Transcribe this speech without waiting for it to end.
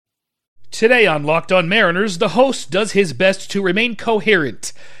Today on Locked On Mariners, the host does his best to remain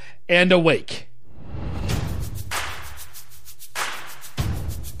coherent and awake.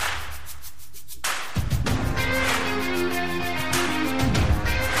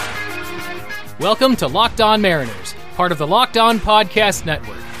 Welcome to Locked On Mariners, part of the Locked On Podcast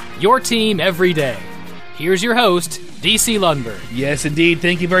Network, your team every day. Here's your host, DC Lundberg. Yes, indeed.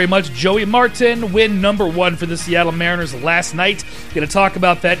 Thank you very much, Joey Martin. Win number 1 for the Seattle Mariners last night. Going to talk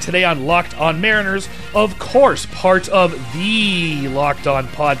about that today on Locked On Mariners. Of course, part of the Locked On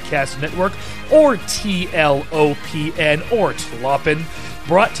Podcast Network, or TLOPN, or TLOPN,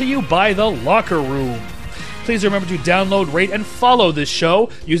 brought to you by The Locker Room. Please remember to download, rate, and follow this show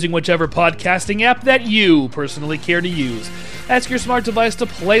using whichever podcasting app that you personally care to use. Ask your smart device to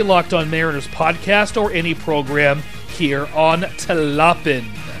play Locked On Mariners podcast or any program here on TLOPN.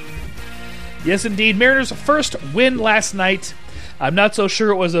 Yes, indeed, Mariners' first win last night. I'm not so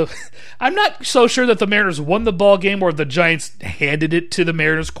sure that the Mariners won the ball game or the Giants handed it to the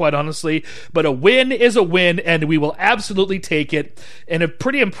Mariners, quite honestly. But a win is a win, and we will absolutely take it. And a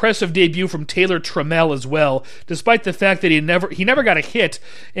pretty impressive debut from Taylor Trammell as well, despite the fact that he never got a hit.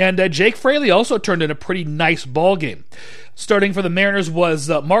 And Jake Fraley also turned in a pretty nice ball game. Starting for the Mariners was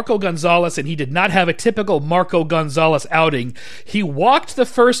Marco Gonzalez, and he did not have a typical Marco Gonzalez outing. He walked the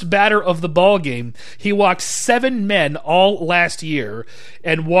first batter of the ball game. He walked 7 men all last year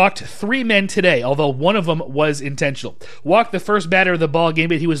and walked 3 men today, although one of them was intentional. Walked the first batter of the ball game,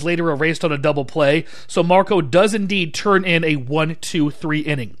 but he was later erased on a double play, so Marco does indeed turn in a 1-2-3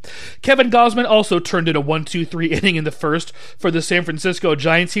 inning. Kevin Gausman also turned in a 1-2-3 inning in the first for the San Francisco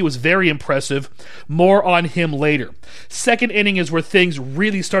Giants. He was very impressive. More on him later. Second inning is where things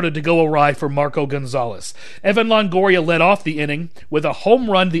really started to go awry for Marco Gonzalez. Evan Longoria led off the inning with a home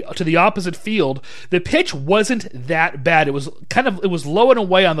run to the opposite field. The pitch wasn't that bad. It was low and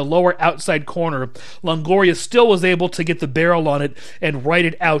away on the lower outside corner. Longoria still was able to get the barrel on it and right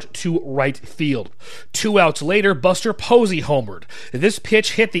it out to right field. 2 outs later, Buster Posey homered. This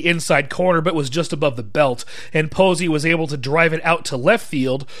pitch hit the inside corner but was just above the belt, and Posey was able to drive it out to left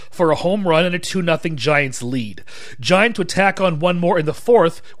field for a home run and a 2-0 Giants lead. Giants would tack on one more in the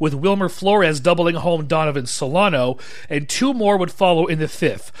fourth, with Wilmer Flores doubling home Donovan Solano, and 2 more would follow in the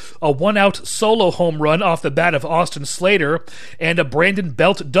fifth. A 1-out solo home run off the bat of Austin Slater, and a Brandon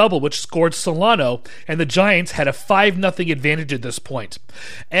Belt double which scored Solano, and the Giants had a 5-0 advantage at this point.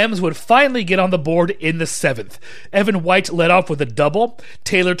 Ems would finally get on the board in the 7th. Evan White led off with a double.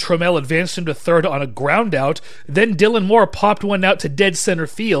 Taylor Trammell advanced into third on a ground out. Then Dylan Moore popped one out to dead center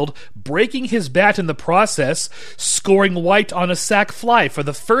field, breaking his bat in the process, scoring White on a sac fly for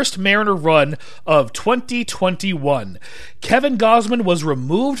the first Mariner run of 2021. Kevin Gausman was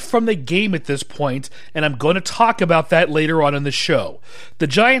removed from the game at this point, and I'm going to talk about that later on in the show. The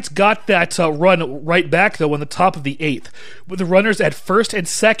Giants got that run right back, though, in the top of the 8th. With the runners at first and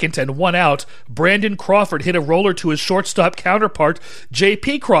second and 1 out, Brandon Crawford hit a roller to his shortstop counterpart,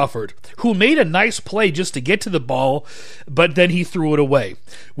 J.P. Crawford, who made a nice play just to get to the ball, but then he threw it away.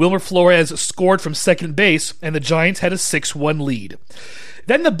 Wilmer Flores scored from second base, and the Giants had a 6-1 lead.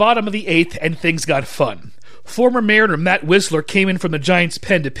 Then the bottom of the 8th, and things got fun. Former Mariner Matt Wisler came in from the Giants'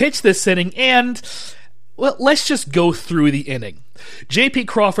 pen to pitch this inning, and, well, let's just go through the inning. J.P.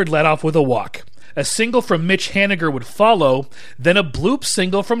 Crawford led off with a walk. A single from Mitch Haniger would follow, then a bloop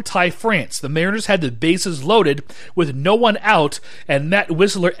single from Ty France. The Mariners had the bases loaded with no one out, and Matt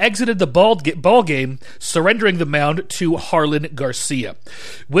Wisler exited the ball game, surrendering the mound to Harlan Garcia.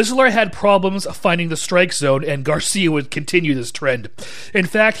 Wisler had problems finding the strike zone, and Garcia would continue this trend. In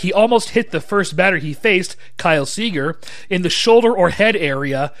fact, he almost hit the first batter he faced, Kyle Seager, in the shoulder or head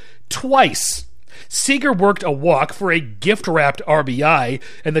area twice. Seager worked a walk for a gift-wrapped RBI,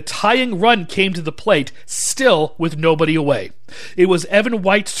 and the tying run came to the plate, still with nobody away. It was Evan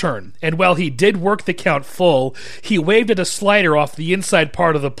White's turn, and while he did work the count full, he waved at a slider off the inside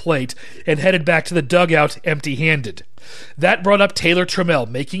part of the plate and headed back to the dugout empty-handed. That brought up Taylor Trammell,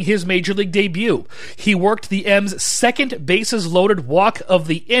 making his Major League debut. He worked the M's second bases-loaded walk of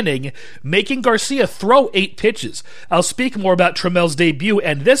the inning, making Garcia throw 8 pitches. I'll speak more about Trammell's debut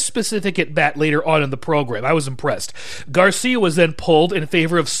and this specific at-bat later on in the program. I was impressed. Garcia was then pulled in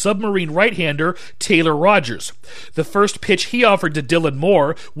favor of submarine right-hander Taylor Rogers. The first pitch he offered to Dylan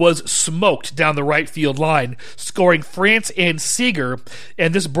Moore was smoked down the right field line, scoring France and Seager,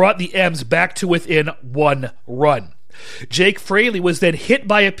 and this brought the M's back to within 1 run. Jake Fraley was then hit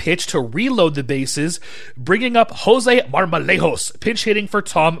by a pitch to reload the bases, bringing up Jose Marmolejos, pinch hitting for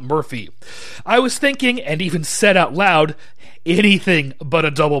Tom Murphy. I was thinking, and even said out loud, anything but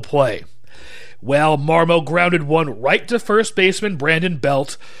a double play. Well, Marmo grounded one right to first baseman Brandon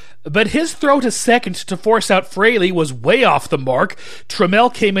Belt. But his throw to second to force out Fraley was way off the mark.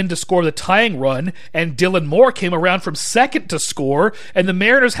 Trammell came in to score the tying run, and Dylan Moore came around from second to score, and the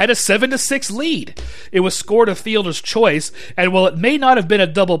Mariners had a 7-6 lead. It was scored a fielder's choice, and while it may not have been a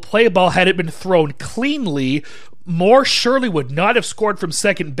double play ball had it been thrown cleanly, Moore surely would not have scored from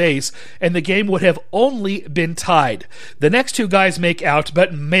second base, and the game would have only been tied. The next two guys make out,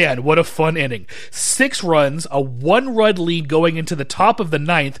 but man, what a fun inning. 6 runs, a 1-run lead going into the top of the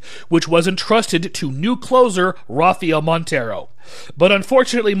 9th, which was entrusted to new closer Rafael Montero. But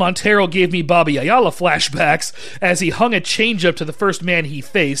unfortunately, Montero gave me Bobby Ayala flashbacks as he hung a changeup to the first man he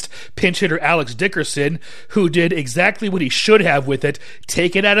faced, pinch hitter Alex Dickerson, who did exactly what he should have with it,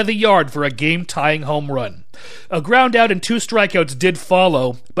 take it out of the yard for a game-tying home run. A ground out and 2 strikeouts did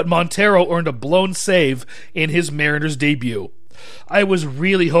follow, but Montero earned a blown save in his Mariners debut. I was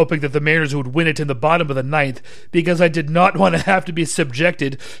really hoping that the Mariners would win it in the bottom of the 9th because I did not want to have to be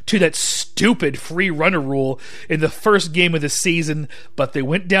subjected to that stupid free runner rule in the first game of the season, but they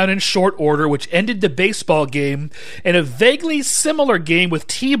went down in short order, which ended the baseball game, and a vaguely similar game with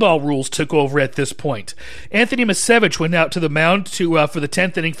T-ball rules took over at this point. Anthony Misevich went out to the mound for the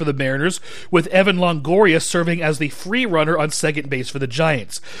 10th inning for the Mariners, with Evan Longoria serving as the free runner on second base for the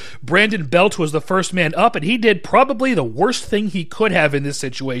Giants. Brandon Belt was the first man up, and he did probably the worst thing he could have in this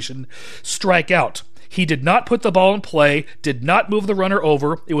situation: strike out. He did not put the ball in play, did not move the runner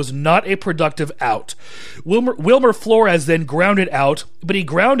over. It was not a productive out. Wilmer Flores then grounded out, but he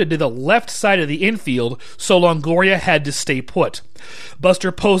grounded to the left side of the infield, so Longoria had to stay put.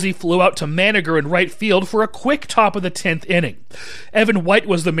 Buster Posey flew out to Maniger in right field for a quick top of the 10th inning. Evan White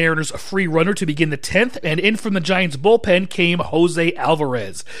was the Mariners' free runner to begin the 10th, and in from the Giants' bullpen came Jose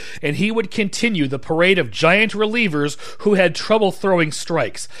Alvarez, and he would continue the parade of Giant relievers who had trouble throwing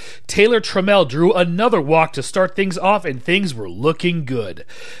strikes. Taylor Trammell drew another walk to start things off, and things were looking good.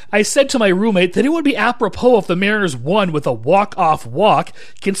 I said to my roommate that it would be apropos if the Mariners won with a walk-off walk,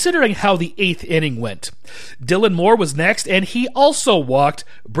 considering how the 8th inning went. Dylan Moore was next, and he also walked,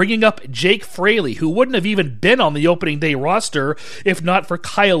 bringing up Jake Fraley, who wouldn't have even been on the opening day roster if not for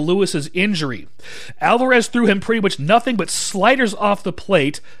Kyle Lewis's injury. Alvarez threw him pretty much nothing but sliders off the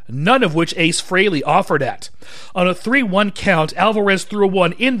plate, none of which Ace Fraley offered at. On a 3-1 count, Alvarez threw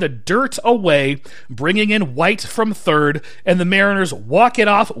one in the dirt away, bringing in White from third, and the Mariners walk it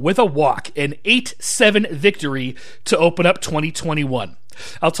off with a walk, an 8-7 victory to open up 2021.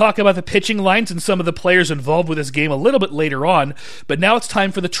 I'll talk about the pitching lines and some of the players involved with this game a little bit later on, but now it's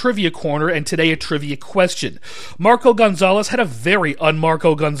time for the Trivia Corner, and today a trivia question. Marco Gonzalez had a very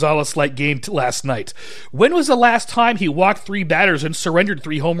un-Marco Gonzalez-like game last night. When was the last time he walked 3 batters and surrendered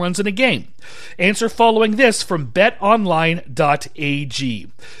 3 home runs in a game? Answer following this from betonline.ag.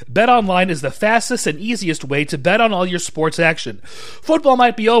 BetOnline is the fastest and easiest way to bet on all your sports action. Football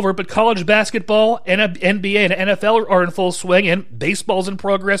might be over, but college basketball, NBA, and NFL are in full swing, and baseball's in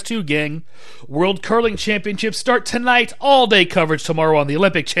progress too, gang. World Curling Championships start tonight, all-day coverage tomorrow on the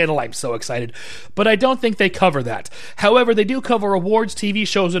Olympic Channel. I'm so excited. But I don't think they cover that. However, they do cover awards, TV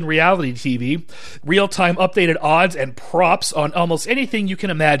shows, and reality TV, real-time updated odds and props on almost anything you can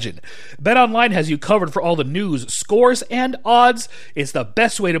imagine. BetOnline has you covered for all the news, scores, and odds. It's the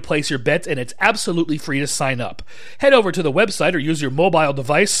best way to place your bets, and it's absolutely free to sign up. Head over to the website or use your mobile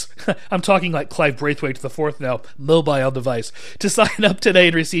device. I'm talking like Clive Braithwaite to the fourth now, mobile device, to sign up today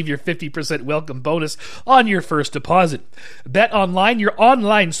and receive your 50% welcome bonus on your first deposit. BetOnline, your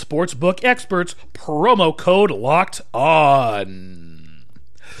online sportsbook experts, promo code LOCKED ON.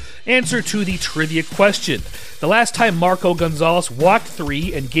 Answer to the trivia question. The last time Marco Gonzalez walked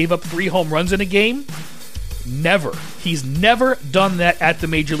 3 and gave up 3 home runs in a game? Never. He's never done that at the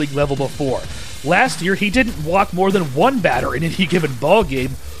major league level before. Last year, he didn't walk more than 1 batter in any given ball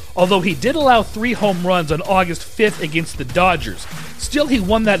game, although he did allow 3 home runs on August 5th against the Dodgers. Still, he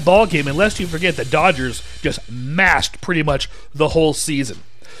won that ball game, unless you forget the Dodgers just mashed pretty much the whole season.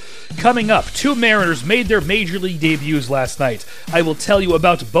 Coming up, 2 Mariners made their major league debuts last night. I will tell you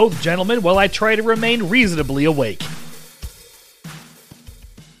about both gentlemen while I try to remain reasonably awake.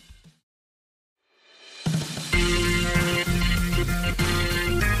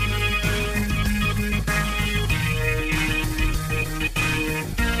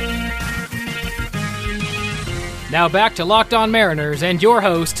 Now back to Locked On Mariners and your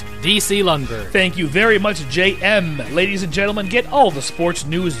host, DC Lundberg. Thank you very much, JM. Ladies and gentlemen, get all the sports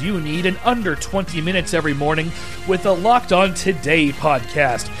news you need in under 20 minutes every morning with the Locked On Today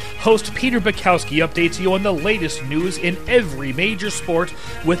podcast. Host Peter Bukowski updates you on the latest news in every major sport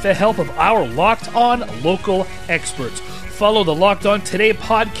with the help of our Locked On local experts. Follow the Locked On Today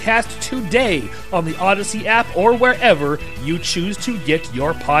podcast today on the Odyssey app or wherever you choose to get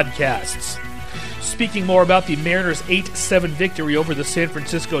your podcasts. Speaking more about the Mariners' 8-7 victory over the San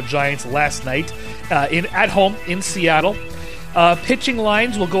Francisco Giants last night at home in Seattle. Pitching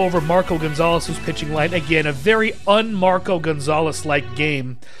lines, we'll go over Marco Gonzalez's pitching line. Again, a very un-Marco Gonzalez-like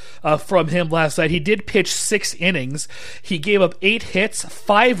game from him last night. He did pitch 6 innings. He gave up 8 hits,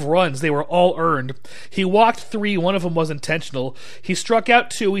 5 runs. They were all earned. He walked 3. One of them was intentional. He struck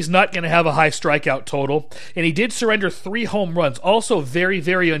out 2. He's not going to have a high strikeout total. And he did surrender 3 home runs. Also very,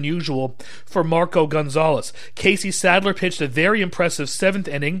 very unusual for Marco Gonzalez. Casey Sadler pitched a very impressive 7th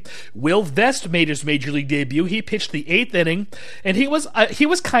inning. Will Vest made his major league debut. He pitched the 8th inning, and he was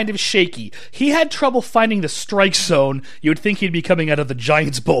kind of shaky. He had trouble finding the strike zone. You would think he'd be coming out of the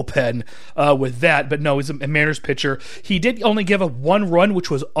Giants bullpen with that, but no, he's a Mariners pitcher. He did only give up 1 run, which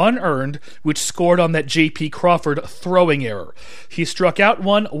was unearned, which scored on that J.P. Crawford throwing error. He struck out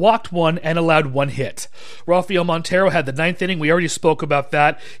 1, walked 1, and allowed 1 hit. Rafael Montero had the 9th inning. We already spoke about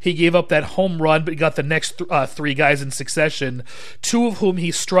that. He gave up that home run, but got the next 3 guys in succession, 2 of whom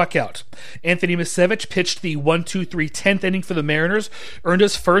he struck out. Anthony Misevich pitched the 1-2-3 10th inning for the Mariners, earned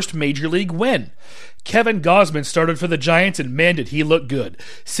his first major league win. Kevin Gausman started for the Giants, and man, did he look good.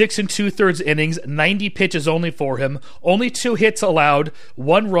 6 2/3 innings, 90 pitches only for him, only 2 hits allowed,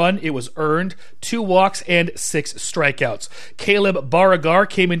 1 run, it was earned, 2 walks, and 6 strikeouts. Caleb Baragar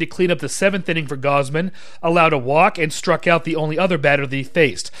came in to clean up the 7th inning for Gausman, allowed a walk, and struck out the only other batter that he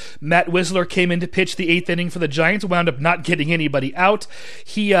faced. Matt Wisler came in to pitch the 8th inning for the Giants, wound up not getting anybody out.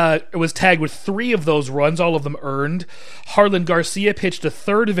 He was tagged with 3 of those runs, all of them earned. Harlan Garcia pitched a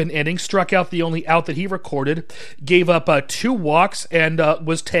third of an inning, struck out the only out that he recorded, gave up 2 walks, and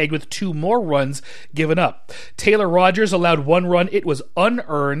was tagged with 2 more runs given up. Taylor Rogers allowed 1 run. It was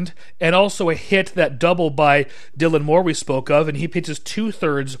unearned, and also a hit, that double by Dylan Moore we spoke of, and he pitches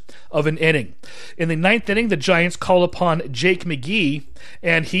 2/3 of an inning. In the 9th inning, the Giants call upon Jake McGee,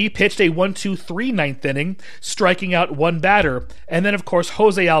 and he pitched a 1-2-3 9th inning, striking out 1 batter. And then, of course,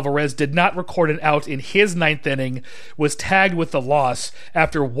 Jose Alvarez did not record an out in his 9th inning, was tagged with the loss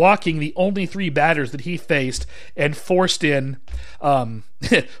after walking the only 3 batters that he faced, and forced in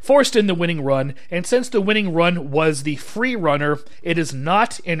the winning run. And since the winning run was the free runner, it is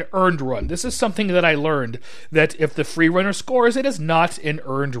not an earned run. This is something that I learned, that if the free runner scores, it is not an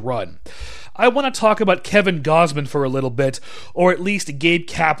earned run. I want to talk about Kevin Gausman for a little bit, or at least Gabe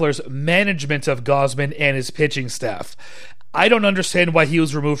Kapler's management of Gausman and his pitching staff. I don't understand why he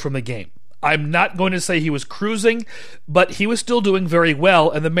was removed from the game. I'm not going to say he was cruising, but he was still doing very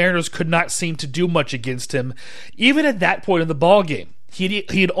well, and the Mariners could not seem to do much against him, even at that point in the ballgame. He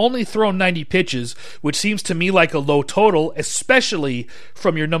had only thrown 90 pitches, which seems to me like a low total, especially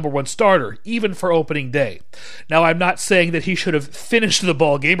from your number 1 starter, even for opening day. Now, I'm not saying that he should have finished the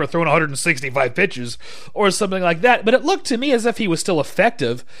ball game or thrown 165 pitches or something like that, but it looked to me as if he was still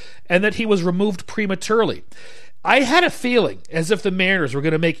effective and that he was removed prematurely. I had a feeling as if the Mariners were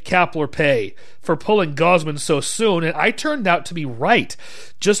going to make Kapler pay for pulling Gausman so soon, and I turned out to be right.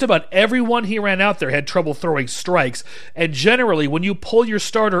 Just about everyone he ran out there had trouble throwing strikes, and generally, when you pull your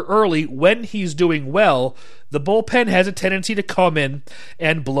starter early when he's doing well, the bullpen has a tendency to come in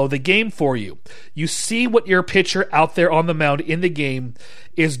and blow the game for you. You see what your pitcher out there on the mound in the game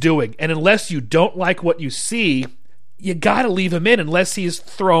is doing, and unless you don't like what you see, you got to leave him in unless he's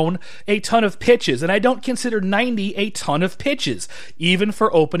thrown a ton of pitches. And I don't consider 90 a ton of pitches, even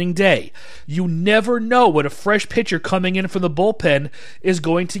for opening day. You never know what a fresh pitcher coming in from the bullpen is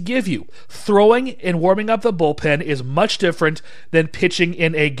going to give you. Throwing and warming up the bullpen is much different than pitching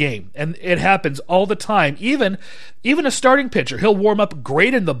in a game. And it happens all the time. Even a starting pitcher, he'll warm up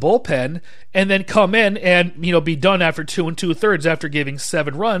great in the bullpen and then come in and, be done after 2 2/3 after giving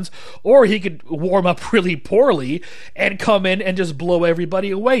 7 runs. Or he could warm up really poorly and come in and just blow everybody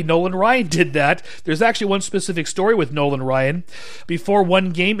away. Nolan Ryan did that. There's actually one specific story with Nolan Ryan. Before one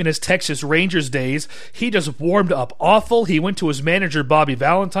game in his Texas Rangers days, he just warmed up awful. He went to his manager, Bobby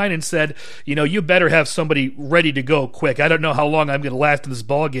Valentine, and said, you better have somebody ready to go quick. I don't know how long I'm going to last in this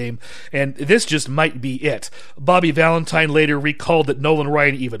ball game, and this just might be it. Bobby Valentine later recalled that Nolan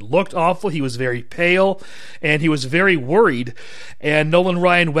Ryan even looked awful. He was very pale, and he was very worried, and Nolan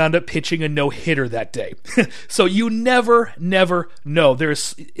Ryan wound up pitching a no-hitter that day. So you never know.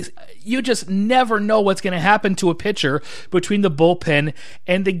 You just never know what's going to happen to a pitcher between the bullpen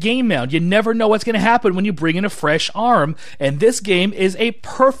and the game mound. You never know what's going to happen when you bring in a fresh arm, and this game is a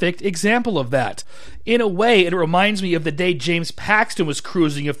perfect example of that. In a way, it reminds me of the day James Paxton was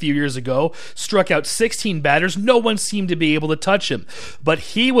cruising a few years ago, struck out 16 batters, no one seemed to be able to touch him. But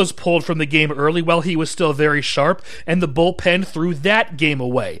he was pulled from the game early while he was still very sharp, and the bullpen threw that game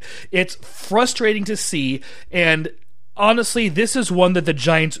away. It's frustrating to see, and honestly, this is one that the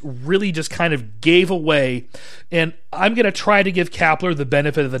Giants really just kind of gave away, and I'm going to try to give Kapler the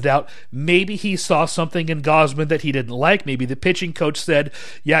benefit of the doubt. Maybe he saw something in Gausman that he didn't like. Maybe the pitching coach said,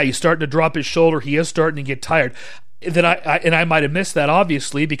 yeah, he's starting to drop his shoulder. He is starting to get tired. Then I might have missed that,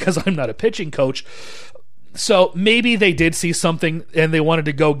 obviously, because I'm not a pitching coach. So maybe they did see something and they wanted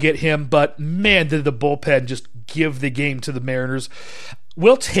to go get him, but man, did the bullpen just give the game to the Mariners.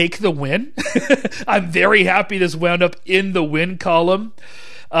 We'll take the win. I'm very happy this wound up in the win column.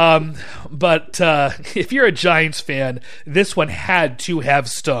 But if you're a Giants fan, this one had to have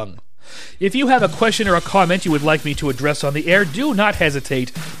stung. If you have a question or a comment you would like me to address on the air, do not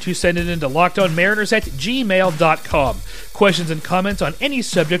hesitate to send it into lockedonmariners@gmail.com. Questions and comments on any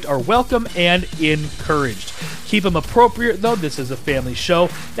subject are welcome and encouraged. Keep them appropriate, though. This is a family show.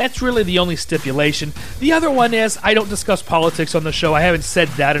 That's really the only stipulation. The other one is I don't discuss politics on the show. I haven't said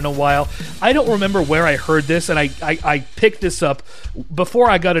that in a while. I don't remember where I heard this, and I picked this up before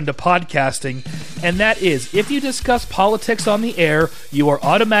I got into podcasting, and that is, if you discuss politics on the air, you are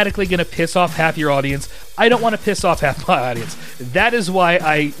automatically going to piss off half your audience. I don't want to piss off half my audience. That is why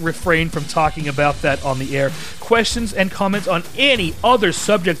I refrain from talking about that on the air. Questions and comments on any other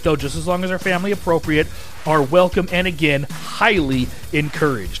subject, though, just as long as they're family appropriate, are welcome and, again, highly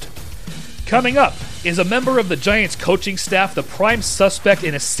encouraged. Coming up, is a member of the Giants coaching staff the prime suspect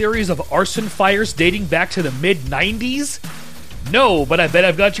in a series of arson fires dating back to the mid-90s? No, but I bet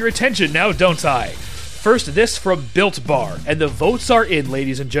I've got your attention now, don't I? First, this from Built Bar, and the votes are in,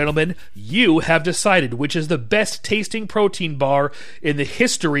 ladies and gentlemen. You have decided which is the best tasting protein bar in the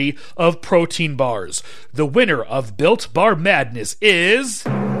history of protein bars. The winner of Built Bar Madness is...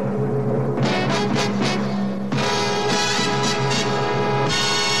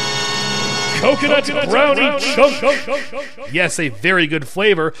 Coconut Brownie Chunk. Yes, a very good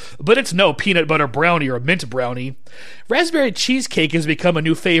flavor, but it's no peanut butter brownie or mint brownie. Raspberry cheesecake has become a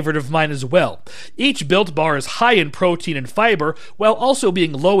new favorite of mine as well. Each Built Bar is high in protein and fiber, while also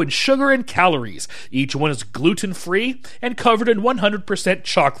being low in sugar and calories. Each one is gluten-free and covered in 100%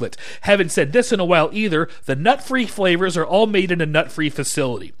 chocolate. Haven't said this in a while either. The nut-free flavors are all made in a nut-free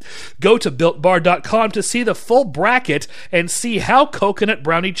facility. Go to BuiltBar.com to see the full bracket and see how Coconut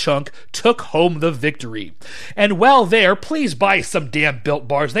Brownie Chunk took home the victory. And while there, please buy some damn Built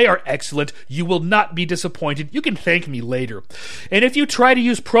Bars. They are excellent. You will not be disappointed. You can thank me later. And if you try to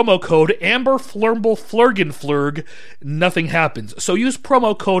use promo code AmberFlurble nothing happens. So use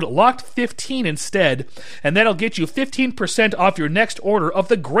promo code LOCKED15 instead, and that'll get you 15% off your next order of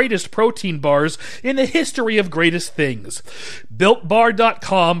the greatest protein bars in the history of greatest things.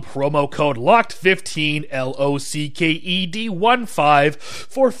 BuiltBar.com, promo code LOCKED15, LOCKED15,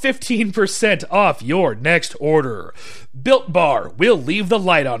 for 15% off your next order. Built Bar, we'll leave the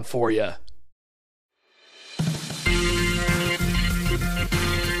light on for you.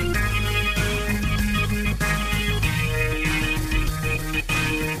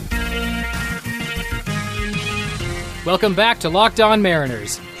 Welcome back to Locked On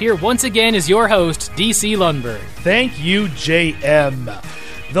Mariners. Here once again is your host, DC Lundberg. Thank you, JM.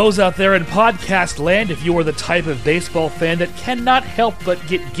 Those out there in podcast land, if you are the type of baseball fan that cannot help but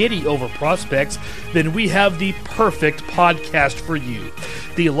get giddy over prospects, then we have the perfect podcast for you.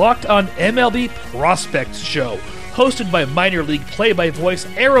 The Locked On MLB Prospects Show, hosted by minor league play-by-voice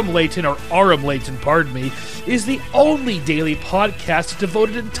Aram Layton, is the only daily podcast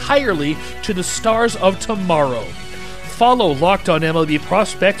devoted entirely to the stars of tomorrow. Follow Locked On MLB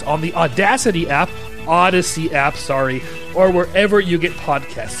Prospects on the Odyssey app, or wherever you get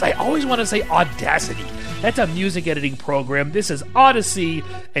podcasts. I always want to say Audacity. That's a music editing program. This is Odyssey,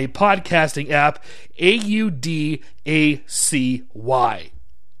 a podcasting app, Audacy.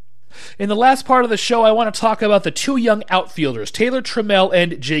 In the last part of the show, I want to talk about the two young outfielders, Taylor Trammell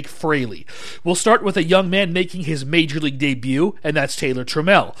and Jake Fraley. We'll start with a young man making his major league debut, and that's Taylor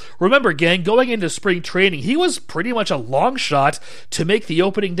Trammell. Remember, gang, going into spring training, he was pretty much a long shot to make the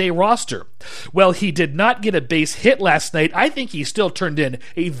opening day roster. Well, he did not get a base hit last night. I think he still turned in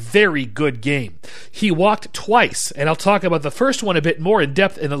a very good game. He walked twice, and I'll talk about the first one a bit more in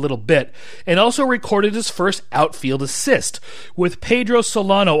depth in a little bit, and also recorded his first outfield assist, with Pedro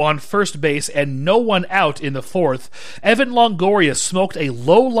Solano on first base and no one out in the fourth, Evan Longoria smoked a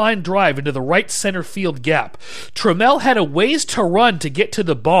low-line drive into the right center field gap. Trammell had a ways to run to get to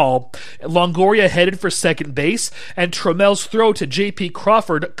the ball. Longoria headed for second base, and Trammell's throw to J.P.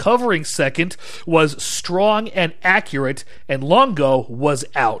 Crawford covering second was strong and accurate, and Longo was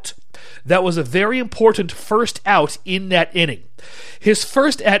out. That was a very important first out in that inning. His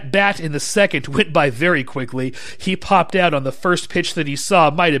first at-bat in the second went by very quickly. He popped out on the first pitch that he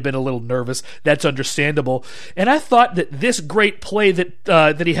saw, might have been a little nervous. That's understandable. And I thought that this great play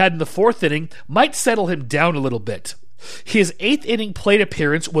that he had in the fourth inning might settle him down a little bit. His eighth inning plate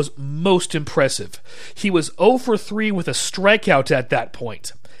appearance was most impressive. He was 0 for 3 with a strikeout at that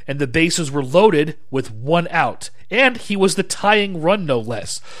point, and the bases were loaded with one out. And he was the tying run, no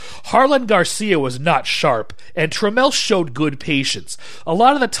less. Harlan Garcia was not sharp, and Trammell showed good patience. A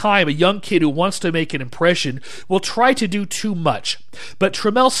lot of the time, a young kid who wants to make an impression will try to do too much. But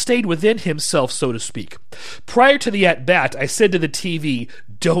Trammell stayed within himself, so to speak. Prior to the at-bat, I said to the TV,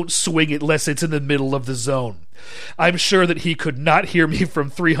 "Don't swing it unless it's in the middle of the zone." I'm sure that he could not hear me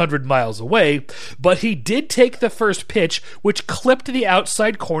from 300 miles away, but he did take the first pitch, which clipped the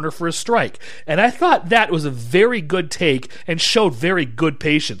outside corner for a strike. And I thought that was a very good take and showed very good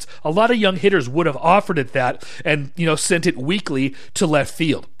patience. A lot of young hitters would have offered at that and, sent it weakly to left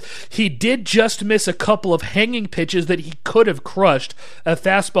field. He did just miss a couple of hanging pitches that he could have crushed, a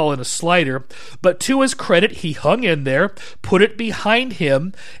fastball and a slider, but to his credit, he hung in there, put it behind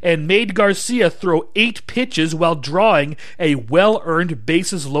him, and made Garcia throw 8 pitches while drawing a well-earned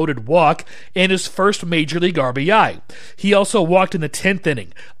bases-loaded walk and his first Major League RBI. He also walked in the 10th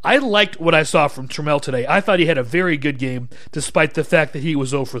inning. I liked what I saw from Trammell today. I thought he had a very good game, despite the fact that he was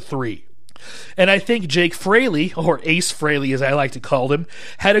 0 for 3. And I think Jake Fraley, or Ace Fraley as I like to call him,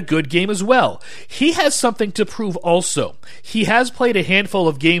 had a good game as well. He has something to prove also. He has played a handful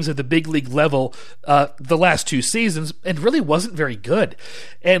of games at the big league level the last 2 seasons and really wasn't very good.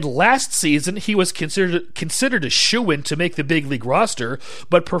 And last season, he was considered a shoo-in to make the big league roster,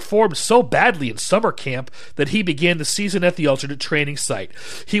 but performed so badly in summer camp that he began the season at the alternate training site.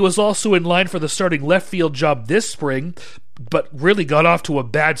 He was also in line for the starting left field job this spring, but really got off to a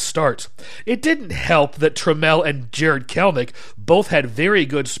bad start. It didn't help that Trammell and Jarred Kelenic both had very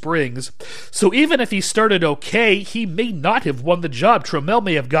good springs, so even if he started okay, he may not have won the job. Trammell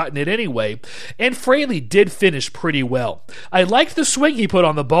may have gotten it anyway, and Fraley did finish pretty well. I liked the swing he put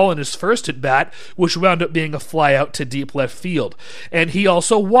on the ball in his first at-bat, which wound up being a fly out to deep left field, and he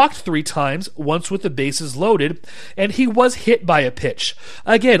also walked 3 times, once with the bases loaded, and he was hit by a pitch.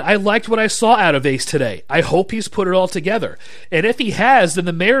 Again, I liked what I saw out of Ace today. I hope he's put it all together. And if he has, then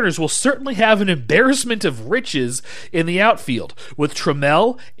the Mariners will certainly have an embarrassment of riches in the outfield, with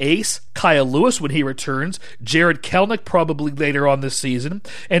Trammell, Ace, Kyle Lewis when he returns, Jarred Kelenic probably later on this season,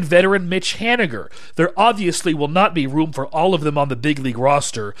 and veteran Mitch Haniger. There obviously will not be room for all of them on the big league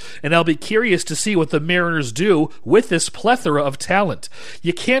roster, and I'll be curious to see what the Mariners do with this plethora of talent.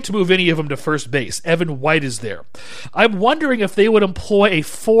 You can't move any of them to first base. Evan White is there. I'm wondering if they would employ a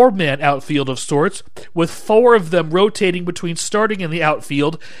 4-man outfield of sorts, with 4 of them rotating between starting in the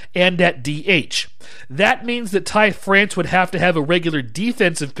outfield and at DH. That means that Ty France would have to have a regular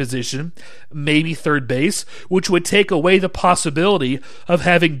defensive position, maybe third base, which would take away the possibility of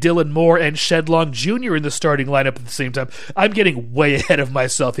having Dylan Moore and Shedlong Jr. in the starting lineup at the same time. I'm getting way ahead of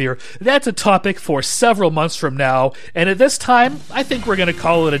myself here. That's a topic for several months from now, and at this time, I think we're going to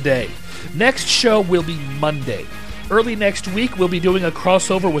call it a day. Next show will be Monday. Early next week, we'll be doing a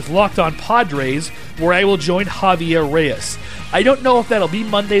crossover with Locked On Padres, where I will join Javier Reyes. I don't know if that'll be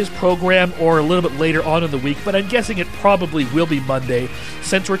Monday's program or a little bit later on in the week, but I'm guessing it probably will be Monday,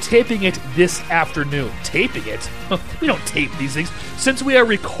 since we're taping it this afternoon. Taping it? We don't tape these things. Since we are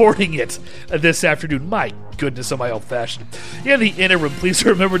recording it this afternoon. My goodness, am I old-fashioned. In the interim, please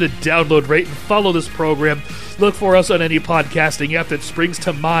remember to download, rate, and follow this program. Look for us on any podcasting app that springs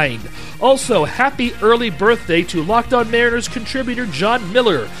to mind. Also, happy early birthday to Locked On Mariners contributor John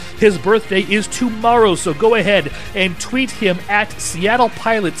Miller. His birthday is tomorrow, so go ahead and tweet him at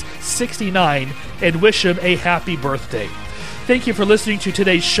SeattlePilots69 and wish him a happy birthday. Thank you for listening to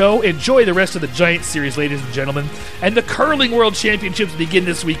today's show. Enjoy the rest of the Giants series, ladies and gentlemen. And the Curling World Championships begin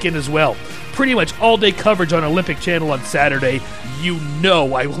this weekend as well. Pretty much all-day coverage on Olympic Channel on Saturday. You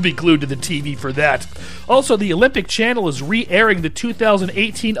know I will be glued to the TV for that. Also, the Olympic Channel is re-airing the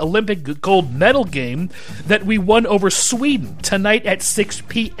 2018 Olympic gold medal game that we won over Sweden tonight at 6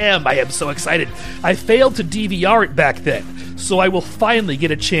 p.m. I am so excited. I failed to DVR it back then, so I will finally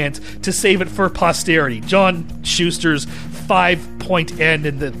get a chance to save it for posterity. John Schuster's 5-point end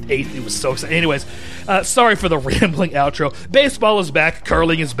in the 8th. It was so exciting. Anyways, sorry for the rambling outro. Baseball is back,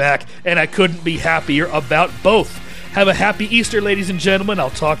 curling is back, and I couldn't be happier about both. Have a happy Easter, ladies and gentlemen. I'll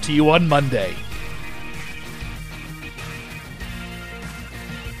talk to you on Monday.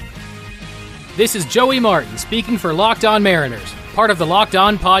 This is Joey Martin speaking for Locked On Mariners, part of the Locked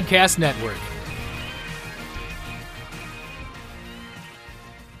On Podcast Network.